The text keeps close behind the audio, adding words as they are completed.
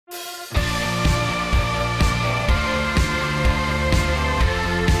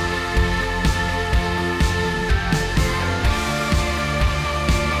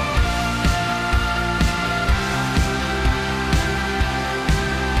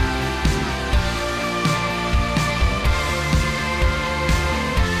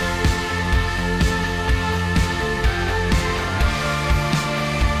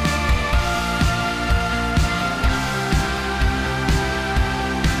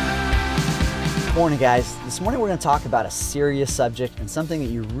Morning guys, this morning we're going to talk about a serious subject and something that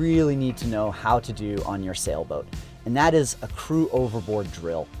you really need to know how to do on your sailboat, and that is a crew overboard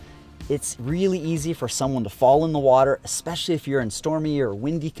drill. It's really easy for someone to fall in the water, especially if you're in stormy or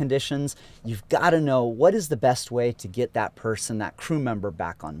windy conditions. You've got to know what is the best way to get that person, that crew member,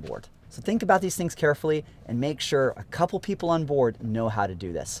 back on board. So think about these things carefully and make sure a couple people on board know how to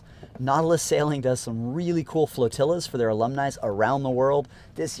do this. Nautilus Sailing does some really cool flotillas for their alumni around the world.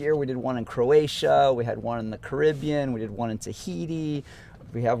 This year we did one in Croatia, we had one in the Caribbean, we did one in Tahiti,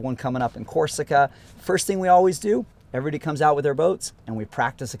 we have one coming up in Corsica. First thing we always do, everybody comes out with their boats and we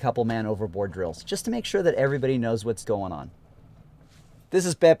practice a couple man overboard drills just to make sure that everybody knows what's going on. This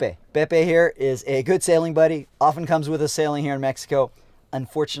is Pepe. Pepe here is a good sailing buddy, often comes with us sailing here in Mexico.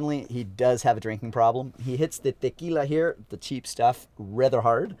 Unfortunately, he does have a drinking problem. He hits the tequila here, the cheap stuff, rather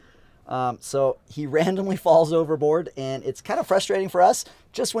hard. So he randomly falls overboard, and it's kind of frustrating for us.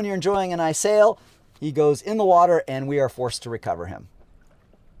 Just when you're enjoying a nice sail, he goes in the water and we are forced to recover him.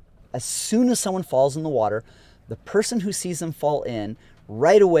 As soon as someone falls in the water, the person who sees him fall in,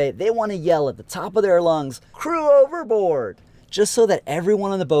 right away, they want to yell at the top of their lungs, "Crew overboard!" Just so that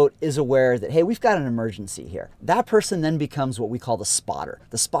everyone on the boat is aware that, hey, we've got an emergency here. That person then becomes what we call the spotter.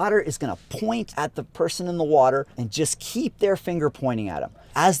 The spotter is gonna point at the person in the water and just keep their finger pointing at them.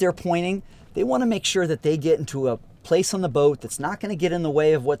 As they're pointing, they wanna make sure that they get into a place on the boat that's not gonna get in the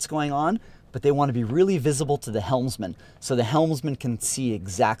way of what's going on, but they wanna be really visible to the helmsman so the helmsman can see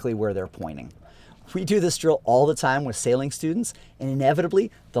exactly where they're pointing. We do this drill all the time with sailing students, and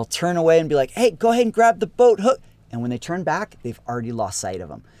inevitably they'll turn away and be like, hey, go ahead and grab the boat hook. And when they turn back, they've already lost sight of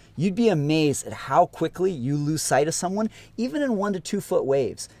them. You'd be amazed at how quickly you lose sight of someone, even in 1 to 2 foot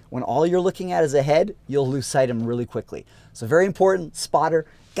waves. When all you're looking at is ahead, you'll lose sight of them really quickly. So very important, spotter,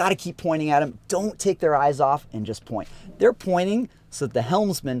 gotta keep pointing at them. Don't take their eyes off and just point. They're pointing so that the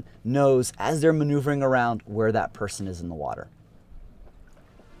helmsman knows as they're maneuvering around where that person is in the water.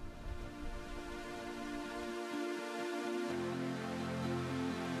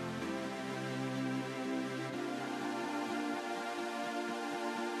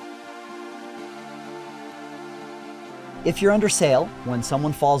 If you're under sail, when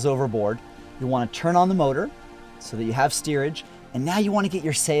someone falls overboard, you want to turn on the motor so that you have steerage, and now you want to get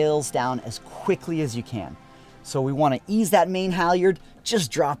your sails down as quickly as you can. So we want to ease that main halyard,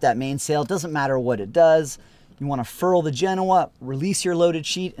 just drop that mainsail, doesn't matter what it does. You want to furl the Genoa, release your loaded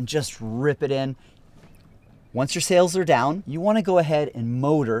sheet, and just rip it in. Once your sails are down, you want to go ahead and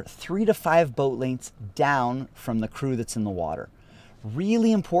motor 3 to 5 boat lengths down from the crew that's in the water.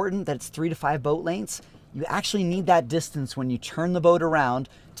 Really important that it's 3 to 5 boat lengths. You actually need that distance when you turn the boat around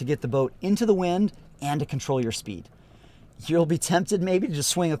to get the boat into the wind and to control your speed. You'll be tempted maybe to just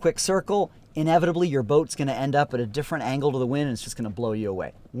swing a quick circle. Inevitably, your boat's gonna end up at a different angle to the wind and it's just gonna blow you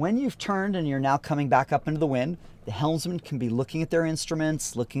away. When you've turned and you're now coming back up into the wind, the helmsman can be looking at their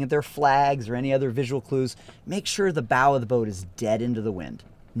instruments, looking at their flags or any other visual clues. Make sure the bow of the boat is dead into the wind.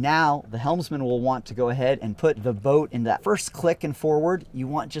 Now, the helmsman will want to go ahead and put the boat in that first click and forward. You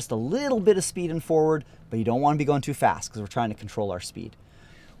want just a little bit of speed and forward, but you don't want to be going too fast because we're trying to control our speed.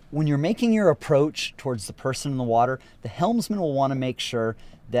 When you're making your approach towards the person in the water, the helmsman will want to make sure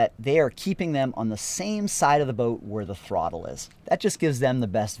that they are keeping them on the same side of the boat where the throttle is. That just gives them the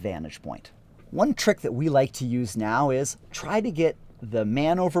best vantage point. One trick that we like to use now is try to get the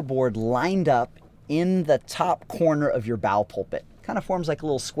man overboard lined up in the top corner of your bow pulpit. Kind of forms like a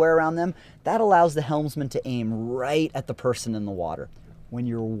little square around them. That allows the helmsman to aim right at the person in the water. When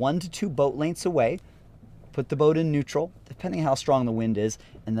you're 1 to 2 boat lengths away, put the boat in neutral, depending how strong the wind is,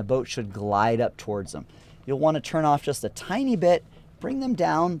 and the boat should glide up towards them. You'll want to turn off just a tiny bit, bring them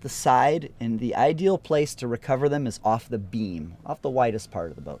down the side, and the ideal place to recover them is off the beam, off the widest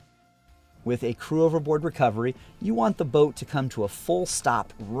part of the boat. With a crew overboard recovery, you want the boat to come to a full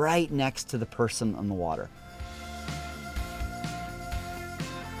stop right next to the person on the water.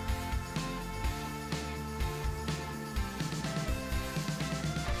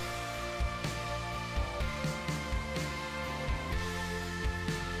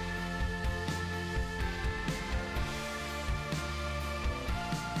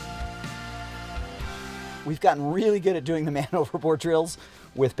 We've gotten really good at doing the man overboard drills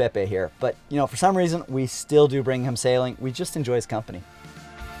with Pepe here, but you know, for some reason, we still do bring him sailing. We just enjoy his company.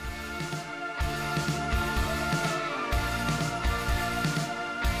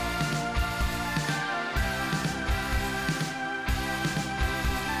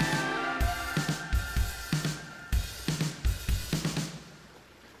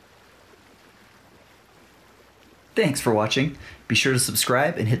 Thanks for watching. Be sure to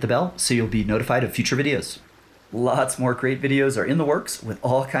subscribe and hit the bell so you'll be notified of future videos. Lots more great videos are in the works with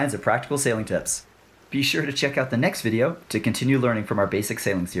all kinds of practical sailing tips. Be sure to check out the next video to continue learning from our basic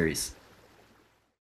sailing series.